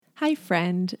Hi,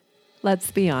 friend.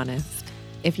 Let's be honest.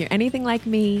 If you're anything like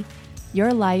me,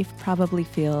 your life probably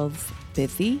feels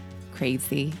busy,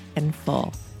 crazy, and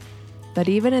full. But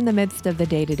even in the midst of the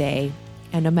day-to-day,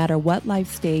 and no matter what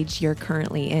life stage you're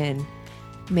currently in,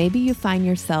 maybe you find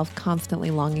yourself constantly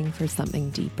longing for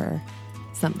something deeper,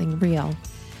 something real.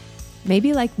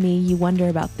 Maybe like me, you wonder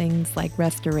about things like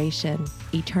restoration,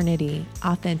 eternity,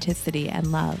 authenticity,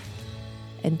 and love.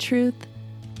 In truth,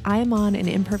 I am on an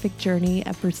imperfect journey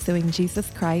of pursuing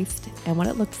Jesus Christ and what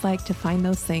it looks like to find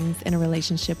those things in a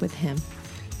relationship with Him.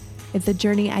 It's a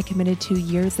journey I committed to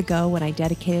years ago when I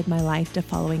dedicated my life to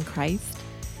following Christ,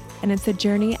 and it's a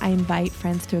journey I invite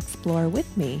friends to explore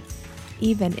with me,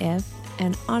 even if,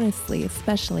 and honestly,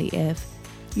 especially if,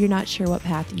 you're not sure what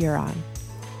path you're on.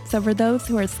 So for those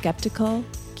who are skeptical,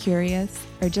 curious,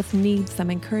 or just need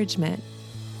some encouragement,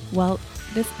 well,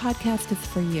 this podcast is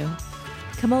for you.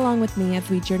 Come along with me as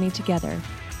we journey together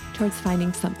towards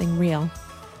finding something real.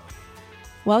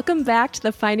 Welcome back to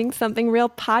the Finding Something Real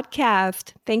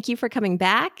podcast. Thank you for coming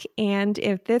back. And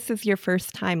if this is your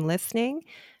first time listening,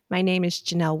 my name is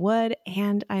Janelle Wood,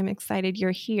 and I'm excited you're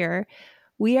here.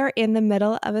 We are in the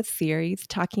middle of a series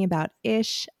talking about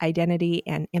ish, identity,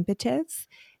 and impetus,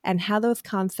 and how those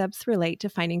concepts relate to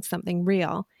finding something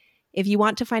real. If you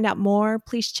want to find out more,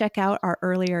 please check out our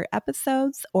earlier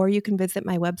episodes, or you can visit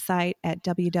my website at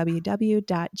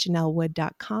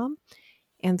www.janellewood.com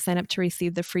and sign up to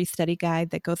receive the free study guide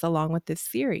that goes along with this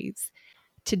series.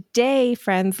 Today,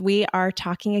 friends, we are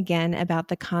talking again about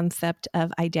the concept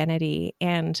of identity,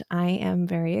 and I am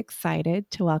very excited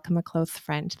to welcome a close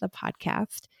friend to the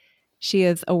podcast. She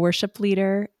is a worship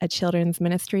leader, a children's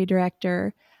ministry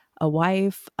director, a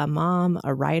wife, a mom,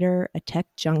 a writer, a tech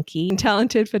junkie,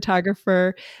 talented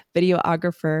photographer,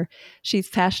 videographer. She's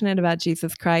passionate about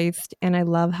Jesus Christ, and I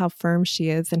love how firm she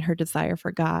is in her desire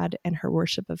for God and her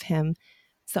worship of Him.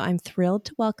 So I'm thrilled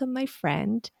to welcome my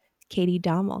friend, Katie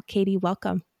Dommel. Katie,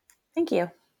 welcome. Thank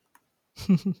you.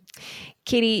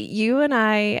 Katie, you and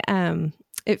I,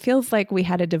 it feels like we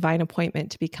had a divine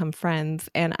appointment to become friends,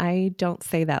 and I don't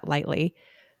say that lightly.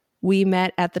 We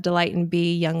met at the Delight and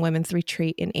Be Young Women's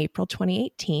Retreat in April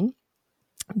 2018,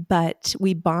 but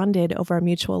we bonded over our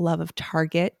mutual love of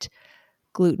Target,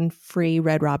 gluten-free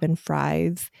Red Robin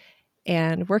fries,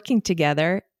 and working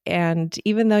together. And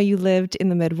even though you lived in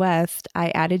the Midwest,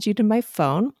 I added you to my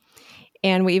phone.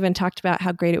 And we even talked about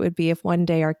how great it would be if one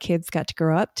day our kids got to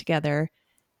grow up together.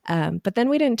 But then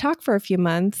we didn't talk for a few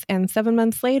months. And 7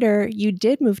 months later, you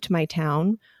did move to my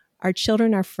town. Our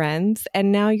children are friends.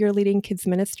 And now you're leading kids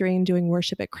ministry and doing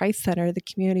worship at Christ Center, the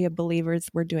community of believers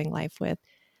we're doing life with.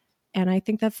 And I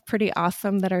think that's pretty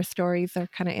awesome that our stories are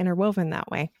kind of interwoven that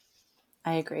way.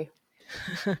 I agree.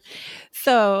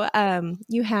 So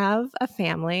you have a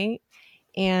family,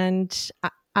 and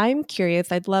I'm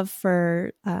curious. I'd love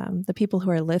for the people who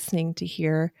are listening to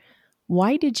hear,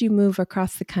 why did you move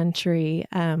across the country?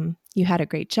 You had a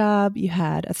great job. You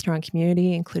had a strong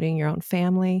community, including your own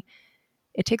family.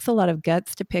 It takes a lot of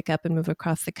guts to pick up and move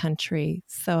across the country.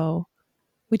 So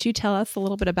would you tell us a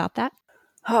little bit about that?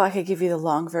 Oh, I could give you the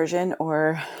long version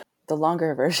or the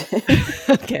longer version.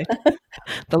 Okay.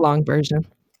 The long version.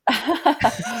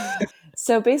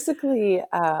 So basically,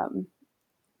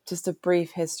 just a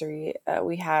brief history.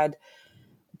 We had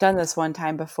done this one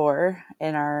time before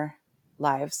in our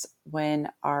lives when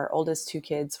our oldest two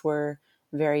kids were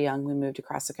very young. We moved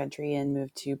across the country and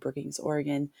moved to Brookings,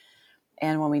 Oregon.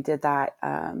 And when we did that,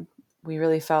 we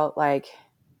really felt like,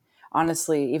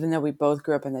 honestly, even though we both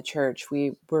grew up in the church,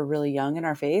 we were really young in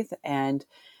our faith, and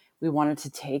we wanted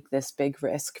to take this big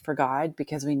risk for God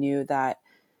because we knew that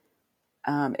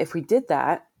if we did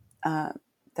that,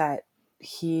 that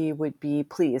He would be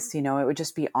pleased. You know, it would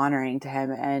just be honoring to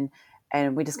Him,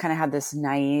 and we just kind of had this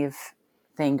naive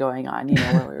thing going on, you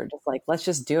know, where we were just like, let's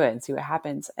just do it and see what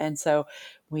happens. And so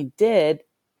we did,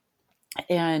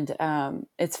 and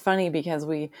it's funny because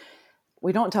we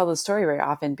don't tell the story very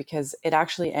often because it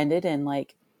actually ended in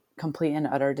like complete and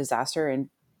utter disaster in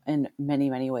many,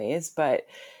 many ways. But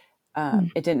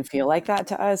it didn't feel like that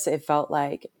to us. It felt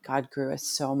like God grew us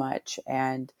so much.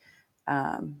 And,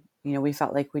 you know, we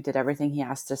felt like we did everything He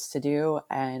asked us to do.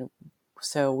 And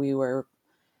so we were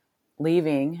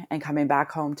leaving and coming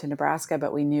back home to Nebraska,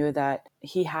 but we knew that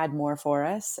He had more for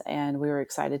us, and we were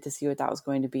excited to see what that was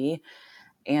going to be.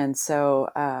 And so,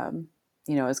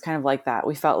 you know, it's kind of like that.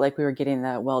 We felt like we were getting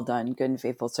the well done, good and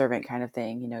faithful servant kind of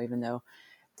thing, you know, even though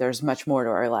there's much more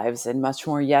to our lives and much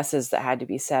more yeses that had to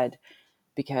be said,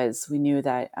 because we knew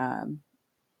that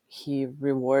He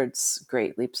rewards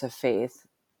great leaps of faith.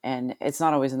 And it's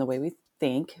not always in the way we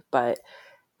think, but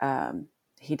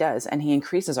He does. And He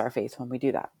increases our faith when we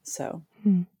do that. So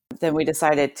then we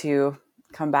decided to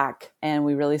come back, and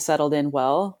we really settled in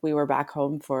well. We were back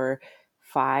home for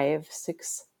 5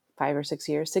 or 6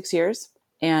 years, 6 years.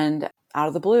 And out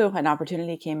of the blue, an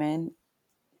opportunity came in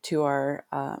to our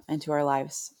into our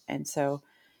lives. And so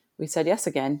we said yes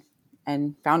again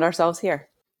and found ourselves here.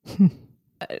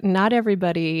 Not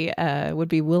everybody would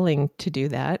be willing to do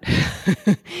that.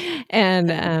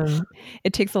 And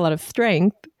it takes a lot of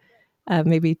strength,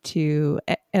 maybe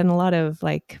and a lot of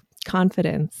like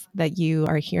confidence that you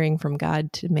are hearing from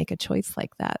God to make a choice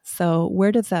like that. So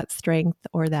where does that strength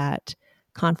or that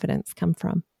confidence come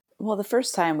from? Well, the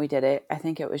first time we did it, I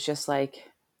think it was just like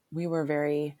we were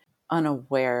very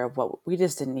unaware of we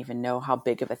just didn't even know how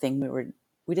big of a thing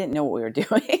we didn't know what we were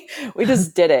doing. We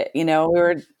just did it,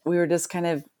 we were just kind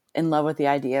of in love with the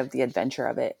idea of the adventure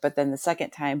of it. But then the second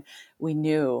time we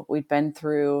knew we'd been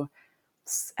through,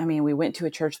 we went to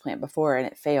a church plant before and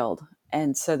it failed.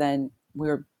 And so then we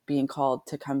were being called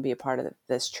to come be a part of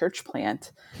this church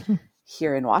plant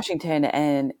here in Washington.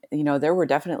 And, there were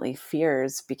definitely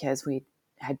fears because we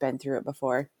had been through it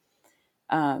before.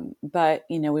 But,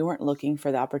 we weren't looking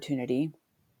for the opportunity.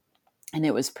 And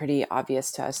it was pretty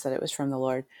obvious to us that it was from the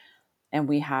Lord. And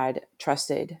we had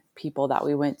trusted people that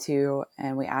we went to,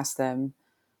 and we asked them,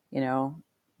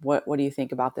 what do you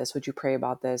think about this? Would you pray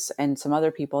about this? And some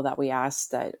other people that we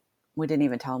asked that we didn't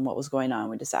even tell them what was going on.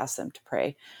 We just asked them to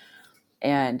pray.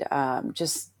 And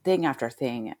just thing after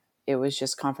thing, it was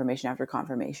just confirmation after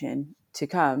confirmation to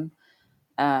come.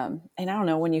 And I don't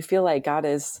know, when you feel like God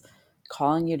is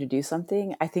calling you to do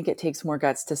something, I think it takes more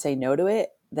guts to say no to it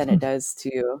than it does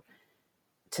to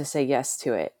say yes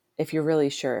to it. If you're really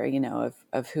sure,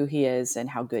 of who he is and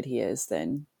how good he is,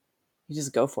 then you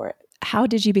just go for it. How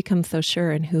did you become so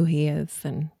sure in who he is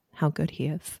and how good he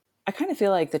is? I kind of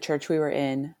feel like the church we were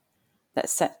in that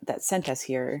sent us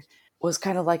here was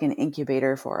kind of like an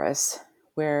incubator for us,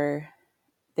 where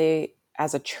they,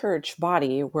 as a church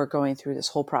body, were going through this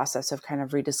whole process of kind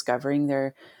of rediscovering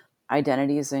their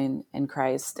identities in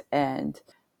Christ. And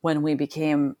when we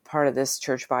became part of this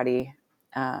church body,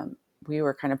 we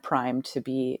were kind of primed to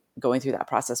be going through that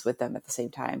process with them at the same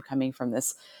time, coming from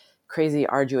this crazy,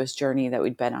 arduous journey that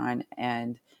we'd been on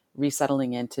and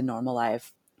resettling into normal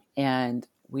life. And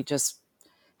we just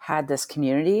had this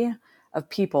community of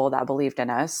people that believed in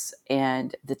us.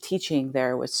 And the teaching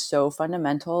there was so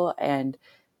fundamental and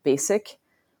basic.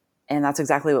 And that's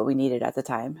exactly what we needed at the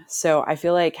time. So I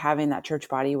feel like having that church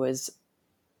body was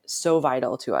so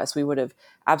vital to us. We would have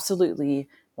absolutely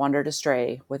wandered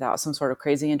astray without some sort of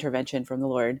crazy intervention from the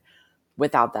Lord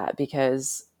without that,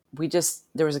 because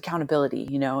there was accountability,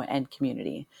 and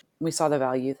community. We saw the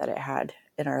value that it had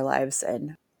in our lives.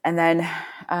 And then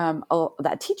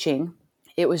that teaching,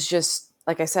 it was just,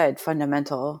 like I said,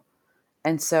 fundamental.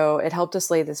 And so it helped us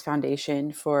lay this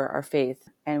foundation for our faith.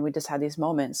 And we just had these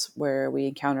moments where we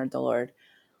encountered the Lord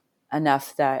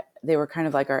enough that they were kind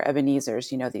of like our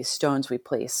Ebeneezers, these stones we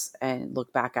place and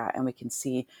look back at, and we can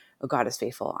see, oh, God is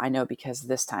faithful. I know because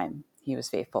this time he was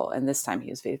faithful, and this time he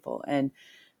was faithful. And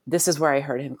this is where I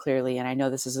heard him clearly. And I know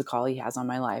this is the call he has on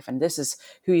my life. And this is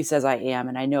who he says I am.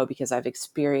 And I know because I've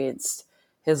experienced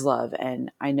his love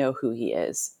and I know who he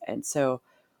is. And so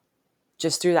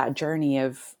just through that journey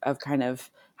of kind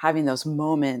of having those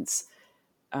moments,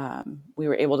 we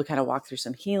were able to kind of walk through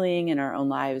some healing in our own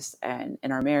lives and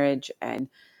in our marriage, and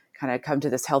kind of come to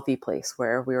this healthy place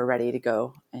where we were ready to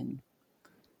go and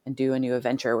do a new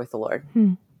adventure with the Lord.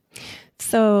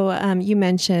 So you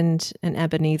mentioned an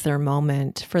Ebeneezer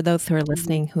moment. For those who are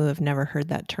listening who have never heard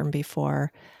that term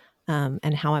before,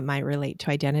 and how it might relate to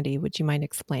identity, would you mind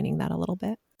explaining that a little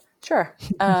bit? Sure.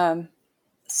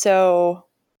 So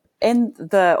in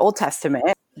the Old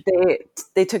Testament,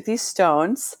 they took these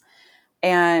stones,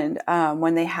 and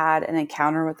when they had an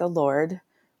encounter with the Lord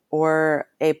or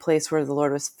a place where the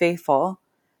Lord was faithful,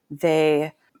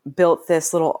 they built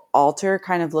this little altar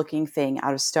kind of looking thing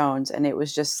out of stones. And it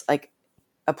was just like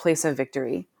a place of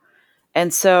victory.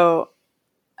 And so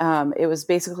it was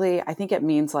basically, I think it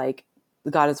means like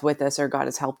God is with us or God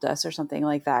has helped us or something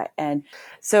like that. And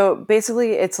so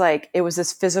basically it's like, it was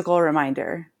this physical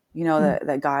reminder,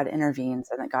 that God intervenes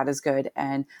and that God is good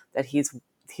and that he's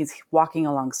walking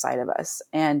alongside of us.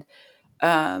 And,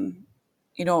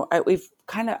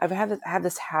 I've had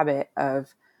this habit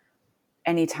of,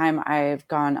 anytime I've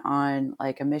gone on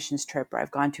like a missions trip, or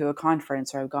I've gone to a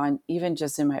conference, or I've gone even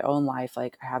just in my own life,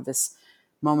 like I have this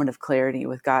moment of clarity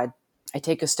with God. I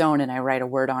take a stone and I write a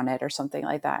word on it or something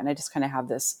like that. And I just kind of have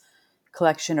this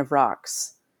collection of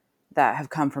rocks that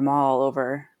have come from all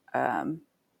over,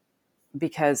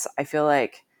 because I feel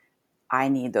like I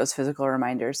need those physical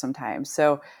reminders sometimes.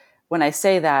 So when I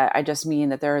say that, I just mean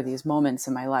that there are these moments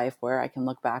in my life where I can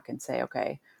look back and say,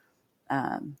 okay,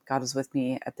 God was with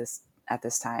me at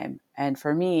this time. And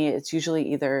for me, it's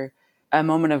usually either a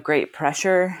moment of great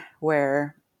pressure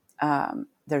where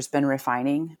there's been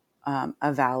refining,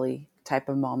 a valley type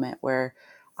of moment where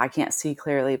I can't see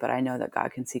clearly, but I know that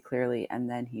God can see clearly, and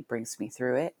then he brings me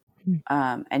through it.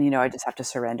 And I just have to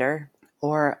surrender.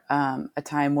 Or a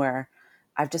time where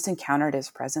I've just encountered his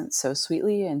presence so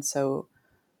sweetly and so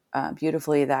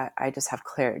beautifully that I just have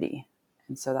clarity.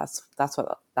 And so that's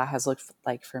what that has looked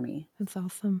like for me. That's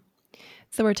awesome.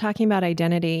 So we're talking about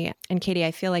identity. And Katie,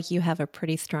 I feel like you have a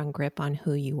pretty strong grip on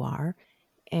who you are.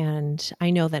 And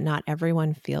I know that not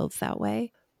everyone feels that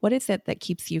way. What is it that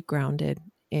keeps you grounded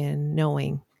in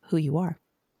knowing who you are?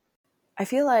 I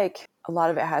feel like a lot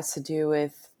of it has to do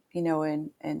with,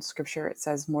 in scripture, it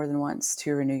says more than once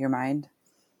to renew your mind.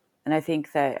 And I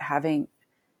think that having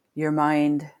your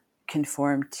mind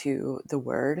conform to the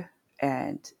word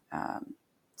and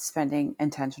spending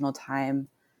intentional time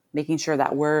making sure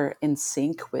that we're in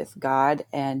sync with God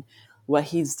and what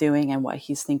he's doing and what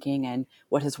he's thinking and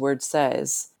what his word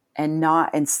says, and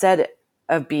not instead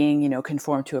of being,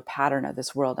 conformed to a pattern of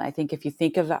this world. And I think if you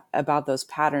think about those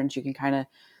patterns, you can kind of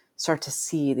start to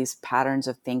see these patterns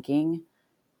of thinking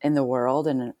in the world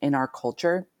and in our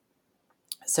culture.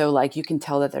 So like you can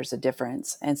tell that there's a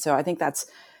difference. And so I think that's,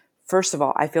 first of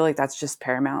all, I feel like that's just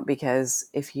paramount, because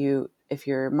if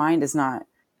your mind is not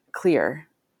clear,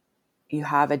 you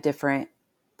have a different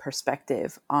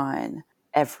perspective on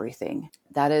everything.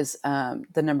 That is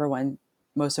the number one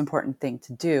most important thing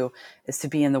to do, is to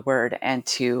be in the word and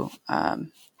to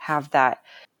have that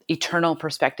eternal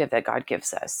perspective that God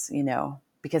gives us,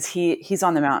 because he's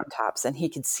on the mountaintops and he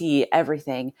can see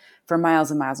everything for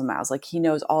miles and miles and miles. Like he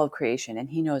knows all of creation and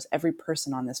he knows every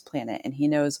person on this planet and he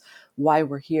knows why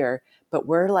we're here, but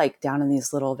we're like down in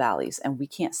these little valleys and we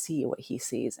can't see what he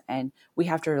sees. And we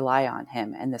have to rely on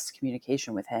him and this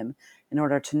communication with him in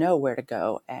order to know where to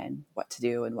go and what to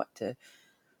do and what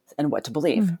to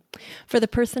believe. For the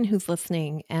person who's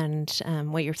listening and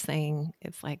what you're saying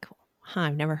is like,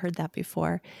 I've never heard that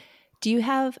before. Do you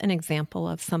have an example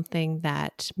of something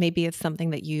that maybe it's something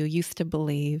that you used to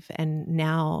believe and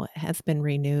now has been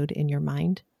renewed in your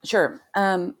mind? Sure.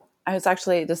 I was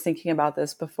actually just thinking about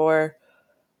this before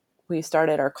we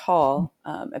started our call.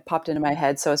 It popped into my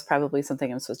head, so it's probably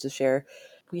something I'm supposed to share.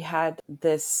 We had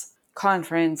this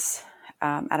conference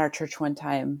at our church one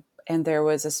time, and there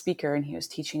was a speaker, and he was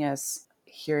teaching us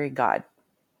hearing God,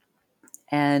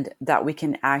 and that we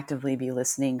can actively be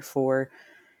listening for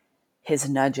his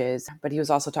nudges. But he was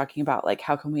also talking about like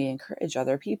how can we encourage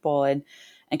other people, and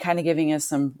kind of giving us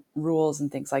some rules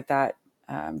and things like that.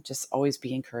 Just always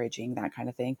be encouraging, that kind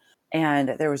of thing. And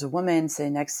there was a woman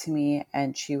sitting next to me,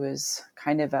 and she was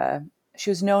she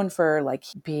was known for like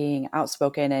being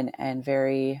outspoken and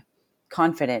very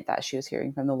confident that she was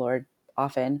hearing from the Lord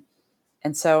often.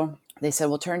 And so they said,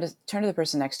 well, turn to the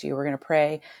person next to you. We're going to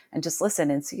pray and just listen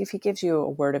and see if he gives you a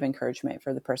word of encouragement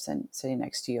for the person sitting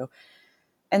next to you.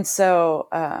 And so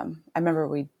I remember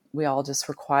we all just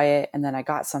were quiet, and then I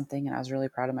got something and I was really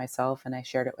proud of myself and I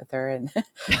shared it with her. And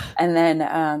and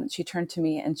then she turned to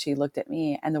me and she looked at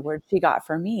me, and the word she got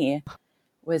for me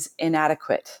was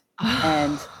inadequate.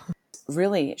 And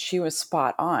really, she was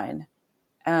spot on.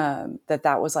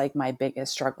 That was like my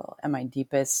biggest struggle and my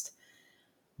deepest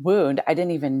wound. I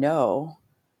didn't even know,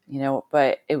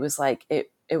 but it was like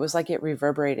it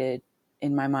reverberated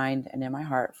in my mind and in my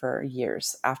heart for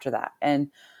years after that.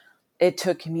 And it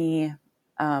took me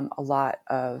a lot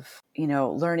of,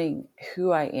 learning who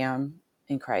I am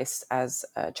in Christ as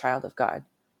a child of God.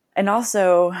 And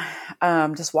also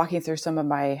just walking through some of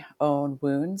my own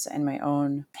wounds and my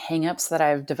own hangups that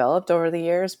I've developed over the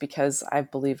years because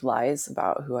I've believed lies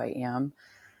about who I am,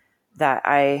 that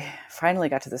I finally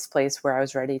got to this place where I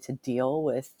was ready to deal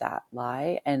with that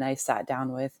lie. And I sat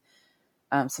down with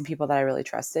some people that I really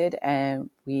trusted, and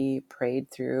we prayed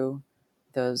through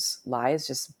those lies,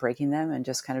 just breaking them and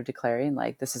just kind of declaring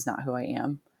like, this is not who I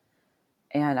am.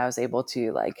 And I was able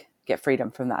to like get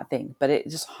freedom from that thing, but it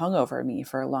just hung over me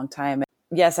for a long time.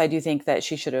 Yes, I do think that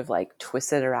she should have like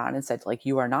twisted around and said like,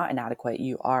 you are not inadequate,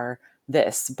 you are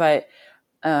this. But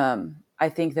I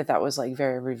think that was like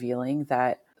very revealing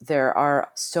that there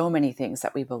are so many things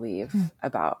that we believe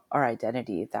about our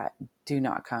identity that do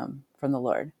not come from the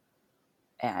Lord.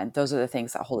 And those are the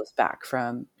things that hold us back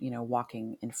from,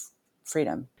 walking in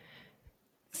freedom.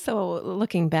 So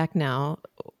looking back now,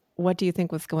 what do you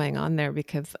think was going on there?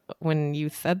 Because when you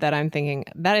said that, I'm thinking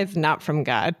that is not from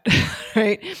God,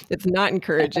 right? It's not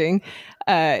encouraging.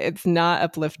 It's not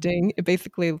uplifting. It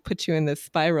basically puts you in this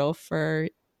spiral for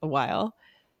a while.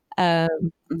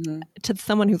 Mm-hmm. To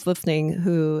someone who's listening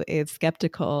who is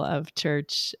skeptical of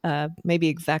church, maybe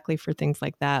exactly for things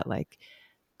like that, like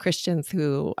Christians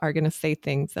who are going to say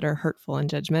things that are hurtful and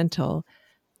judgmental.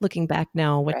 Looking back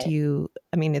now, what do Right. you,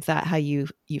 I mean, is that how you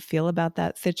feel about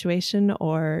that situation?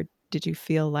 Or did you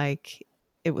feel like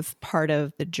it was part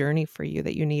of the journey for you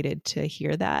that you needed to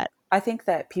hear that? I think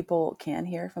that people can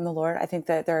hear from the Lord. I think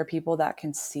that there are people that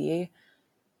can see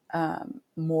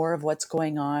more of what's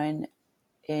going on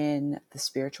in the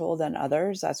spiritual than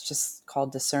others. That's just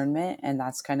called discernment. And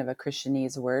that's kind of a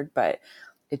Christianese word, but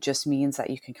it just means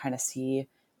that you can kind of see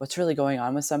what's really going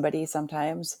on with somebody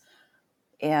sometimes.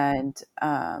 And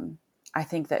I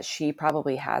think that she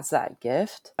probably has that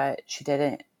gift, but she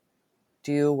didn't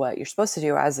do what you're supposed to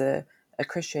do as a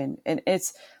Christian. And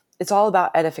it's all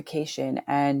about edification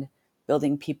and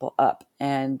building people up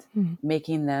and Mhm.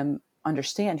 making them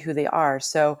understand who they are.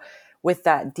 So with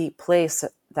that deep place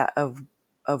that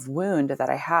of wound that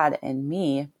I had in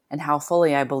me and how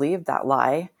fully I believed that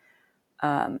lie,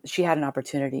 she had an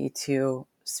opportunity to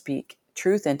speak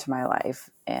truth into my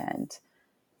life. And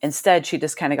instead, she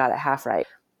just kind of got it half right.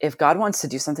 If God wants to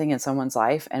do something in someone's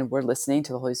life and we're listening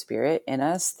to the Holy Spirit in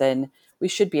us, then we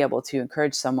should be able to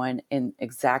encourage someone in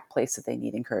exact place that they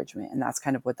need encouragement. And that's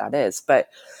kind of what that is. But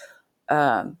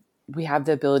we have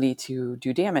the ability to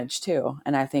do damage too.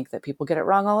 And I think that people get it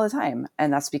wrong all the time.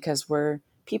 And that's because we're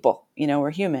people, we're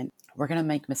human. We're going to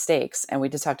make mistakes. And we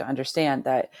just have to understand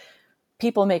that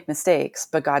people make mistakes,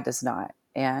 but God does not.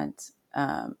 And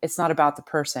it's not about the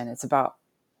person. It's about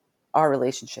our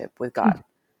relationship with God,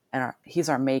 and he's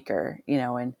our maker,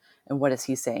 and what is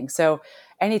he saying? So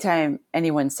anytime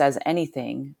anyone says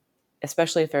anything,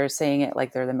 especially if they're saying it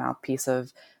like they're the mouthpiece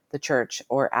of the church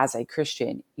or as a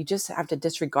Christian, you just have to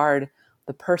disregard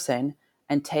the person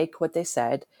and take what they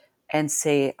said and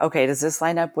say, okay, does this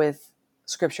line up with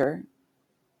scripture?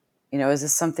 Is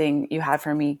this something you had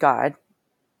for me, God?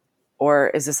 Or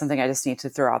is this something I just need to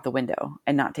throw out the window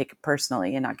and not take it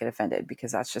personally and not get offended,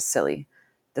 because that's just silly.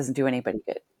 Doesn't do anybody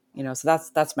good. So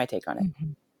that's my take on it.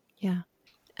 Mm-hmm.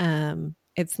 Yeah.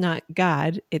 It's not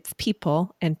God, it's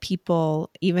people. And people,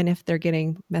 even if they're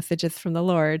getting messages from the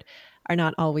Lord, are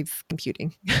not always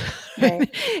computing.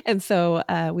 Right. And so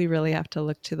we really have to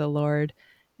look to the Lord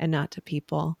and not to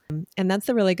people. And that's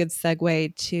a really good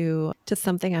segue to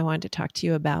something I wanted to talk to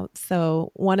you about.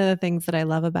 So one of the things that I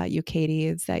love about you, Katie,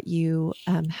 is that you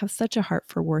have such a heart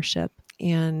for worship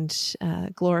and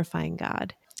glorifying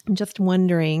God. I'm just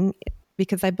wondering,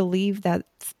 because I believe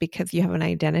that's because you have an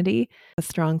identity, a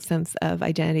strong sense of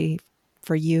identity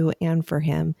for you and for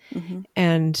him. Mm-hmm.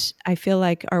 And I feel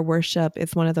like our worship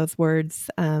is one of those words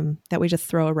that we just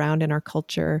throw around in our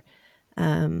culture.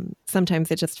 Sometimes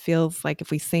it just feels like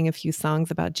if we sing a few songs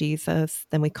about Jesus,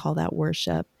 then we call that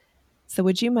worship. So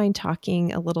would you mind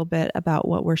talking a little bit about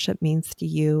what worship means to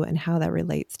you and how that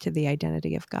relates to the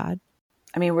identity of God?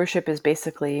 I mean, worship is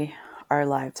basically our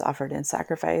lives offered in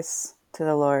sacrifice to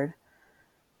the Lord.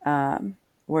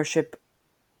 Worship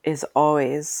is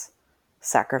always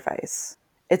sacrifice.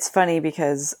 It's funny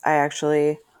because I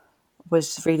actually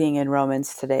was reading in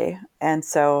Romans today. And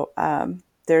so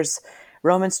there's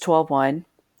Romans 12:1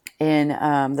 in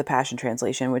the Passion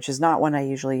Translation, which is not one I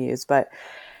usually use, but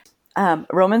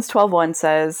Romans 12:1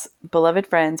 says, "Beloved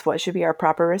friends, what should be our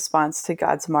proper response to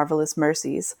God's marvelous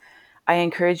mercies? I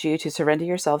encourage you to surrender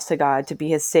yourselves to God, to be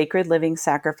his sacred living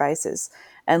sacrifices,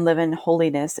 and live in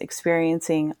holiness,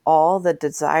 experiencing all the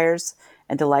desires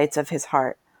and delights of his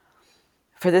heart.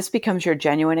 For this becomes your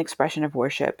genuine expression of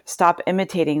worship. Stop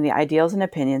imitating the ideals and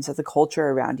opinions of the culture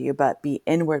around you, but be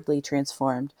inwardly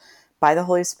transformed by the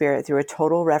Holy Spirit through a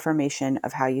total reformation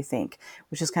of how you think,"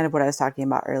 which is kind of what I was talking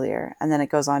about earlier. And then it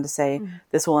goes on to say,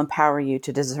 this will empower you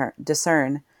to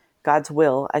discern God's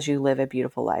will as you live a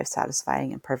beautiful life,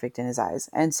 satisfying and perfect in his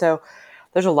eyes. And so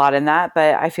there's a lot in that,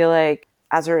 but I feel like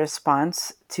as a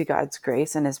response to God's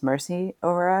grace and his mercy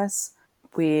over us,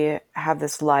 we have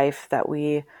this life that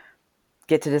we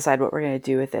get to decide what we're going to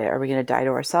do with it. Are we going to die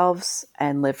to ourselves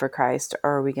and live for Christ,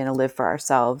 or are we going to live for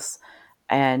ourselves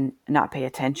and not pay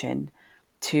attention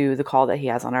to the call that he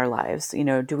has on our lives?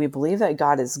 Do we believe that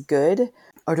God is good,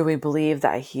 or do we believe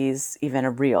that he's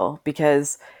even real?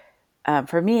 Because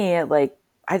for me, like,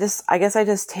 I guess I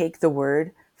just take the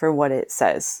word for what it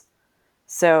says.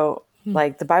 So,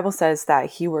 like, the Bible says that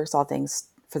he works all things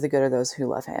for the good of those who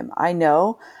love him. I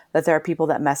know that there are people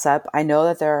that mess up. I know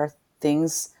that there are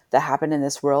things that happen in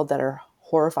this world that are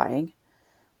horrifying.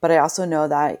 But I also know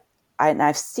that, and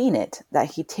I've seen it,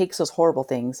 that he takes those horrible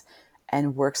things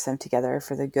and works them together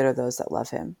for the good of those that love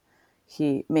him.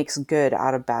 He makes good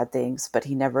out of bad things, but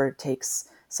he never takes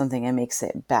something and makes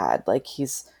it bad. Like,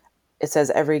 it says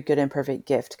every good and perfect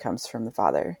gift comes from the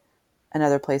Father.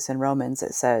 Another place in Romans,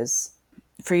 it says,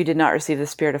 for you did not receive the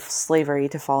spirit of slavery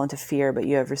to fall into fear, but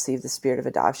you have received the spirit of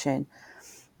adoption,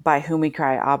 by whom we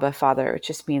cry, Abba, Father. It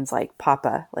just means like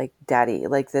Papa, like Daddy,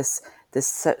 like this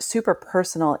super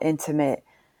personal, intimate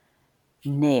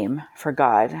name for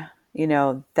God.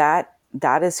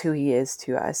 That is who He is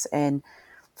to us. And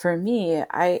for me,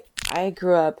 I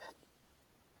grew up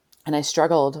and I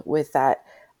struggled with that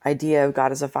idea of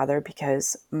God as a father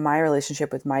because my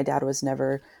relationship with my dad was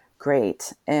never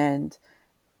great. And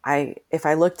if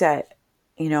I looked at,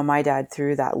 my dad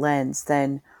through that lens,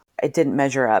 then it didn't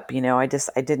measure up.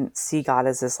 I didn't see God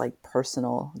as this like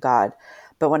personal God.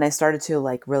 But when I started to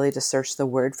like really to search the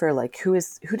word for like, who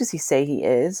does He say He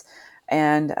is?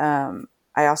 And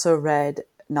I also read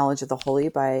Knowledge of the Holy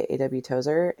by A.W.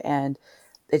 Tozer, and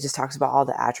it just talks about all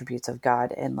the attributes of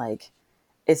God. And like,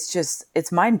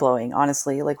 it's mind blowing,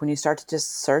 honestly. Like when you start to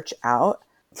just search out,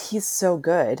 He's so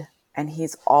good, and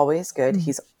He's always good. Mm.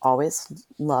 He's always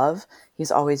love.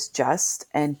 He's always just.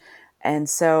 And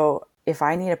so if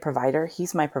I need a provider,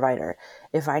 He's my provider.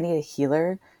 If I need a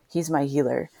healer, He's my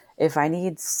healer. If I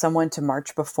need someone to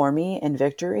march before me in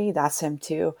victory, that's Him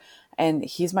too. And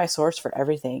He's my source for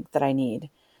everything that I need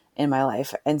in my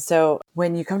life. And so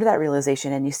when you come to that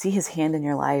realization and you see His hand in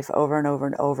your life over and over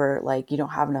and over, like you don't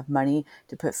have enough money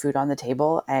to put food on the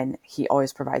table, and He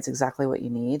always provides exactly what you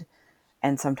need,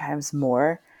 and sometimes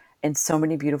more, in so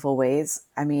many beautiful ways.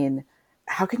 I mean,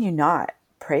 how can you not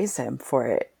praise Him for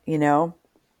it?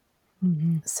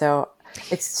 Hmm. So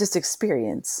it's just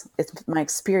experience. It's my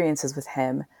experiences with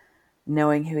Him,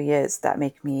 knowing who He is, that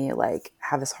make me like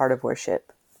have this heart of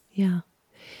worship. Yeah.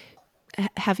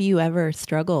 Have you ever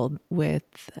struggled with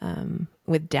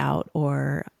doubt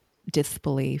or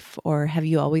disbelief, or have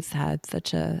you always had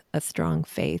such a strong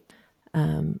faith,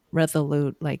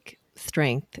 resolute like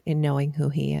strength in knowing who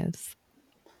He is?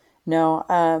 No,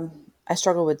 I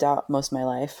struggled with doubt most of my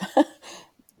life,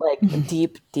 like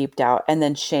deep, deep doubt, and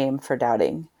then shame for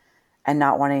doubting and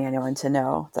not wanting anyone to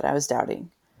know that I was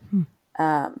doubting. Hmm.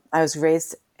 I was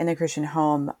raised in a Christian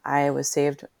home. I was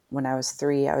saved when I was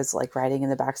 3. I was like riding in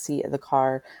the back seat of the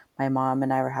car. My mom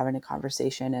and I were having a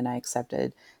conversation, and I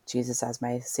accepted Jesus as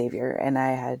my savior. And I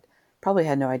had probably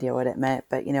had no idea what it meant,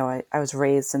 but I was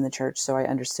raised in the church, so I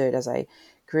understood as I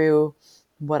grew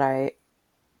what I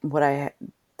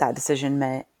that decision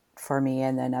meant for me.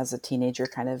 And then as a teenager,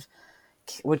 kind of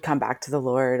would come back to the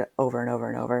Lord over and over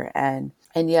and over. And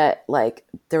yet, like,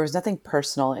 there was nothing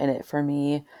personal in it for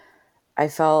me. I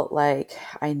felt like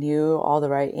I knew all the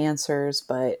right answers,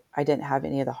 but I didn't have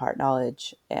any of the heart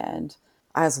knowledge. And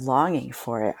I was longing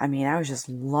for it. I mean, I was just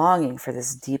longing for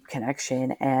this deep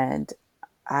connection, and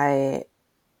I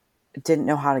didn't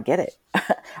know how to get it.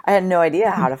 I had no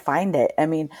idea how to find it. I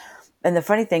mean, and the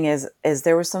funny thing is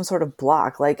there was some sort of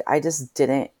block. Like I just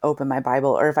didn't open my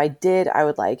Bible, or if I did, I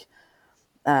would like,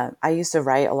 I used to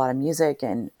write a lot of music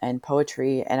and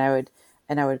poetry, and I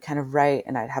would kind of write,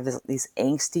 and I'd have these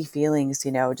angsty feelings,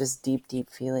 just deep, deep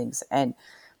feelings. And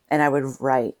I would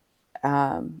write.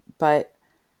 But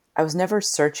I was never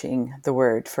searching the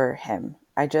word for Him.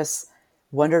 I just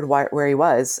wondered where He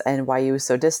was and why He was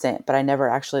so distant, but I never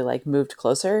actually like moved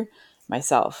closer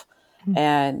myself.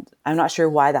 And I'm not sure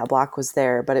why that block was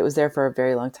there, but it was there for a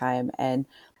very long time.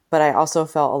 But I also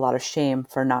felt a lot of shame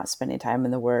for not spending time in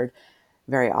the word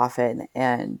very often.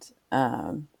 And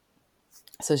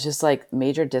so it's just like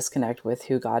major disconnect with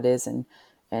who God is and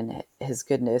His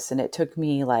goodness. And it took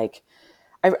me like,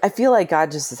 I feel like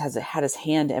God just has had His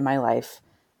hand in my life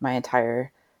my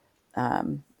entire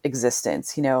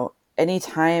existence. Any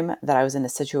time that I was in a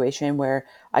situation where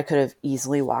I could have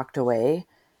easily walked away,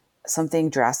 something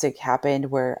drastic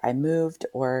happened where I moved,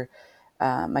 or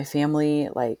my family,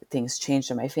 like things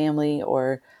changed in my family,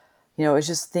 or it was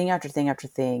just thing after thing after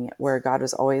thing where God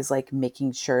was always like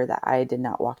making sure that I did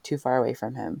not walk too far away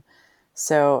from Him.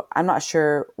 So I'm not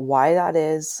sure why that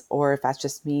is, or if that's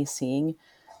just me seeing,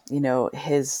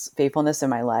 His faithfulness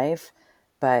in my life.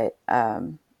 But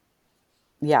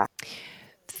yeah.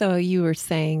 So you were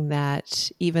saying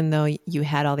that even though you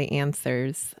had all the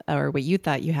answers, or what you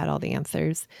thought you had all the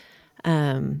answers,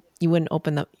 you wouldn't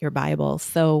open up your Bible.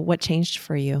 So what changed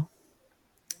for you?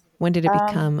 When did it Um,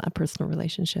 become a personal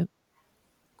relationship?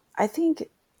 I think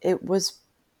it was,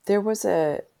 there was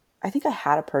I think I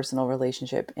had a personal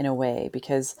relationship in a way,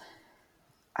 because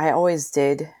I always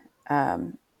did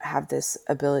have this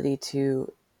ability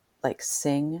to like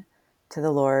sing to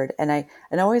the Lord. And I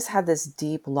always had this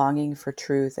deep longing for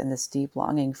truth and this deep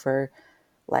longing for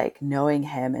like knowing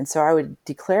Him. And so I would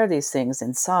declare these things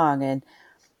in song and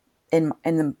in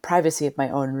the privacy of my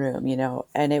own room,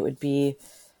 and it would be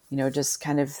just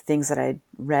kind of things that I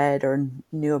read or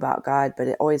knew about God, but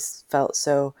it always felt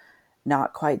so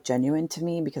not quite genuine to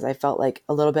me because I felt like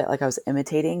a little bit like I was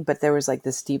imitating, but there was like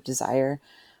this deep desire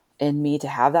in me to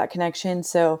have that connection.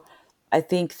 So I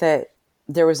think that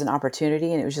there was an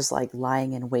opportunity, and it was just like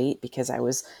lying in wait because I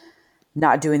was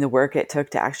not doing the work it took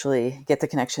to actually get the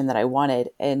connection that I wanted.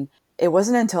 And it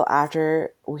wasn't until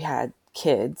after we had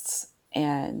kids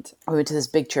and we went to this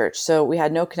big church. So we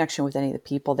had no connection with any of the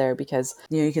people there because,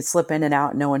 you could slip in and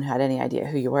out. No one had any idea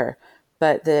who you were.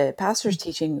 But the pastor's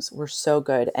teachings were so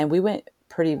good. And we went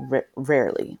pretty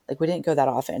rarely. Like we didn't go that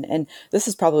often. And this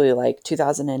is probably like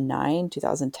 2009,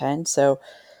 2010. So,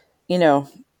 you know,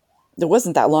 it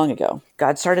wasn't that long ago.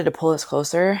 God started to pull us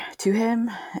closer to him.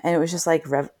 And it was just like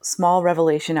small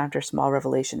revelation after small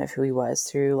revelation of who he was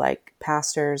through like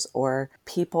pastors or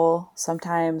people.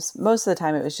 Sometimes, most of the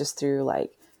time, it was just through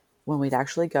like when we'd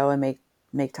actually go and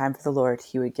make time for the Lord,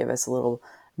 he would give us a little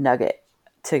nugget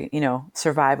to,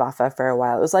 survive off of for a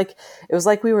while. It was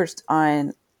like we were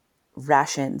on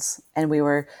rations and we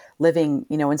were living,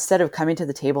 instead of coming to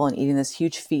the table and eating this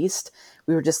huge feast,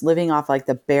 we were just living off like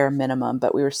the bare minimum,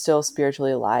 but we were still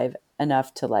spiritually alive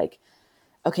enough to like,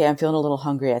 okay, I'm feeling a little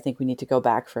hungry. I think we need to go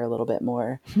back for a little bit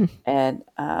more. and,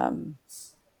 and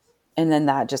then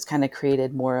that just kind of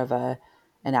created more of an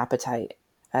appetite.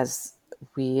 As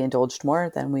we indulged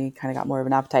more, then we kind of got more of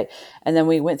an appetite. And then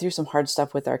we went through some hard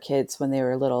stuff with our kids when they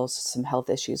were little, some health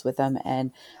issues with them.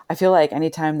 And I feel like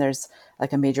anytime there's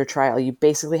like a major trial, you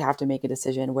basically have to make a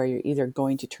decision where you're either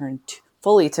going to turn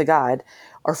fully to God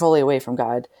or fully away from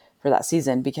God for that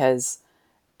season, because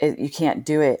you can't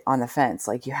do it on the fence.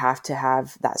 Like you have to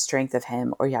have that strength of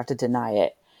him or you have to deny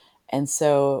it. And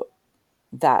so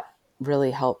that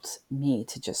really helped me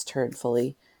to just turn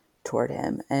fully toward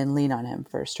him and lean on him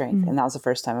for strength. And that was the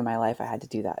first time in my life I had to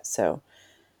do that. So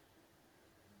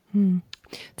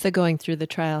So going through the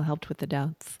trial helped with the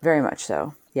doubts. very much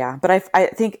so. Yeah. But I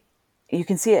think you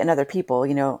can see it in other people,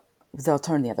 they'll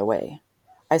turn the other way.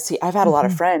 I've had a lot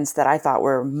of friends that I thought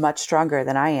were much stronger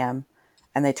than I am,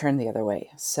 and they turn the other way.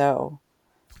 So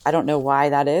I don't know why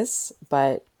that is,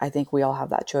 but I think we all have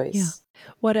that choice. Yeah.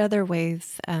 What other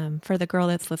ways, for the girl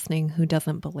that's listening who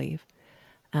doesn't believe,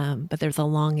 but there's a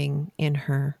longing in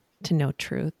her to know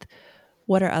truth,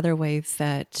 what are other ways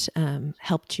that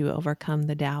helped you overcome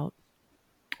the doubt?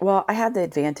 Well, I had the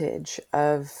advantage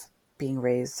of being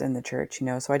raised in the church,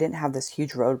 so I didn't have this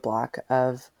huge roadblock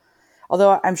of,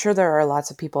 although I'm sure there are lots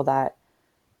of people that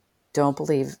don't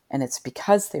believe, and it's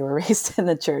because they were raised in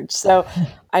the church. So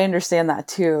I understand that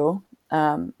too,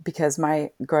 because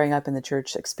my growing up in the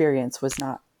church experience was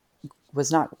not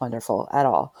wonderful at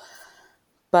all.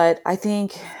 But I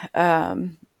think,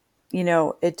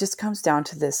 it just comes down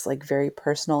to this like very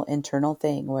personal internal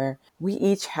thing where we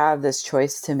each have this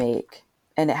choice to make,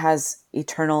 and it has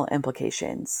eternal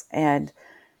implications. And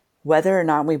whether or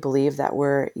not we believe that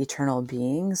we're eternal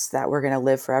beings, that we're going to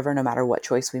live forever no matter what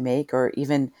choice we make, or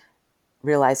even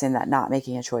realizing that not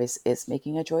making a choice is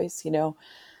making a choice,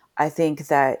 I think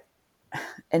that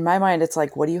in my mind, it's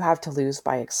like, what do you have to lose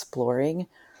by exploring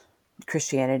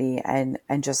Christianity and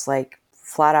just like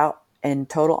flat out in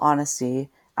total honesty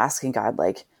asking God,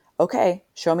 like, okay,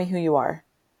 show me who you are,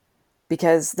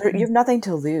 because you have nothing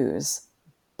to lose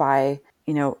by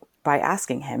by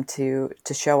asking him to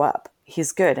show up.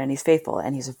 He's good and he's faithful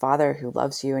and he's a father who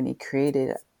loves you, and he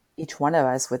created each one of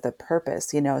us with a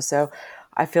purpose, so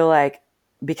I feel like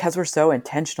because we're so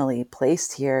intentionally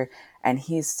placed here, and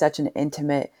he's such an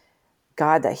intimate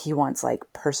God that he wants like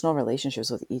personal relationships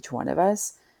with each one of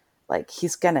us, like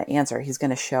he's going to answer, he's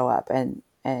going to show up. And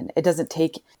it doesn't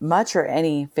take much or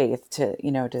any faith to,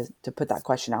 to put that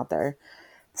question out there.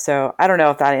 So I don't know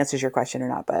if that answers your question or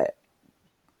not, but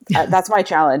that's my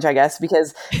challenge, I guess,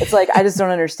 because it's like, I just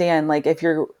don't understand. Like if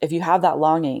you have that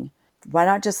longing, why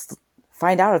not just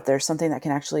find out if there's something that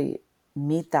can actually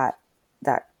meet that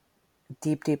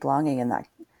deep, deep longing and that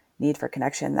need for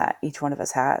connection that each one of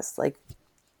us has? Like,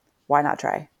 why not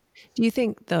try? Do you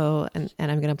think, though, and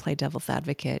I'm going to play devil's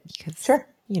advocate because, Sure.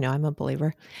 I'm a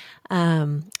believer,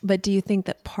 but do you think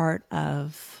that part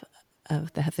of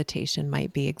the hesitation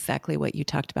might be exactly what you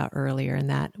talked about earlier, and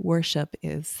that worship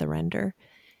is surrender,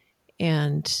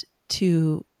 and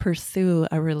to pursue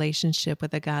a relationship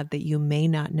with a God that you may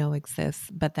not know exists,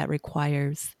 but that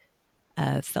requires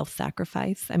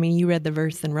self-sacrifice? I mean, you read the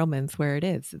verse in Romans where it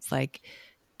is. It's like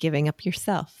giving up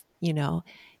yourself.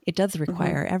 It does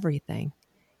require everything.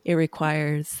 It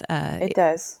requires, It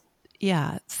does.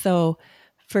 yeah. So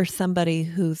for somebody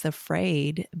who's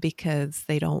afraid because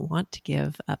they don't want to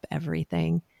give up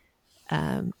everything,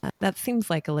 that seems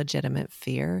like a legitimate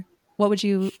fear. How would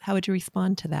you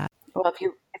respond to that? Well, if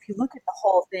you look at the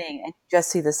whole thing and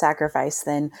just see the sacrifice,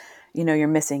 then you're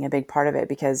missing a big part of it,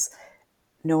 because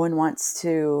no one wants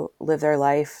to live their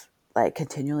life like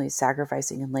continually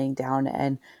sacrificing and laying down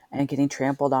and getting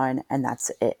trampled on, and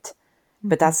that's it.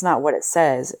 But that's not what it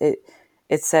says.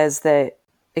 It says that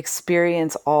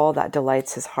experience all that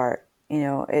delights his heart.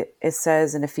 It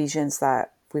says in Ephesians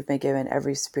that we've been given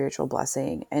every spiritual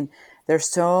blessing. And there's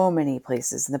so many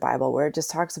places in the Bible where it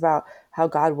just talks about how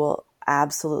God will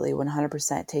absolutely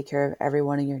 100% take care of every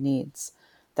one of your needs,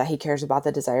 that he cares about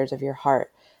the desires of your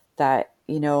heart, that,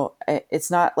 it's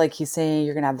not like he's saying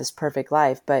you're going to have this perfect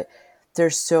life, but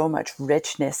there's so much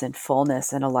richness and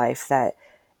fullness in a life that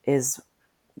is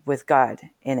with God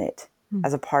in it,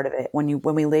 as a part of it. When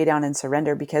we lay down and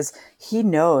surrender, because he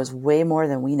knows way more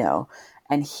than we know.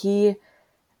 And he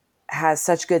has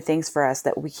such good things for us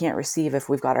that we can't receive if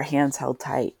we've got our hands held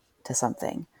tight to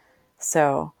something.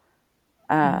 So,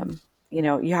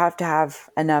 you have to have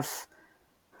enough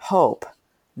hope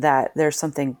that there's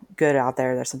something good out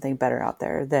there. There's something better out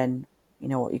there than,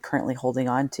 what you're currently holding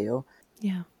on to.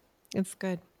 Yeah, it's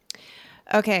good.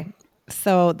 Okay.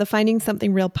 So the Finding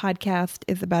Something Real podcast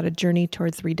is about a journey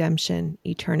towards redemption,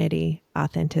 eternity,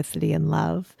 authenticity, and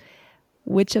love.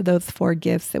 Which of those 4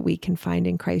 gifts that we can find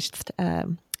in Christ,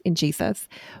 in Jesus,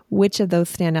 which of those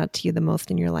stand out to you the most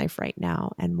in your life right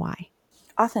now, and why?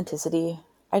 Authenticity.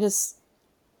 I just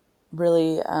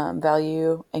really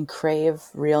value and crave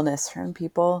realness from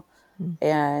people,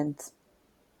 and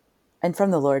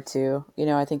from the Lord too.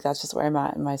 I think that's just where I'm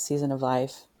at in my season of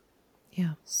life.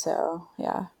 Yeah. So,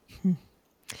 yeah.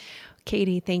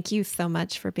 Katie, thank you so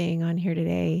much for being on here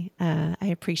today. I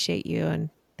appreciate you, and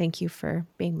thank you for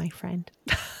being my friend.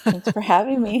 Thanks for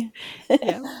having me.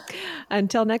 Yeah.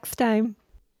 Until next time.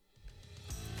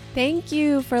 Thank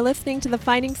you for listening to the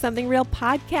Finding Something Real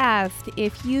podcast.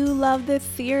 If you love this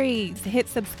series, hit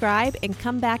subscribe and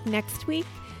come back next week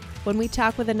when we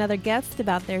talk with another guest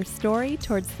about their story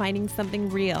towards finding something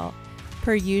real.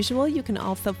 Per usual, you can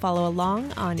also follow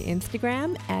along on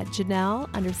Instagram at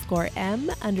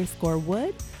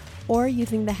Janelle_M_Wood or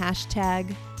using the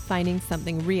hashtag Finding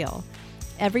Something Real.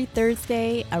 Every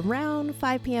Thursday around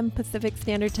 5 p.m. Pacific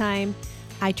Standard Time,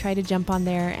 I try to jump on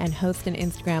there and host an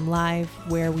Instagram Live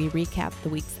where we recap the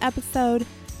week's episode,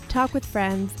 talk with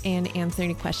friends, and answer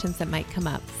any questions that might come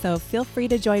up. So feel free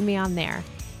to join me on there.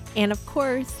 And of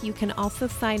course, you can also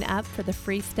sign up for the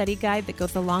free study guide that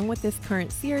goes along with this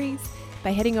current series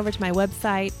by heading over to my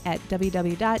website at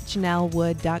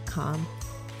www.janellewood.com.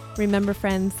 Remember,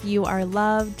 friends, you are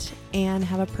loved and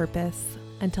have a purpose.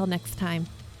 Until next time.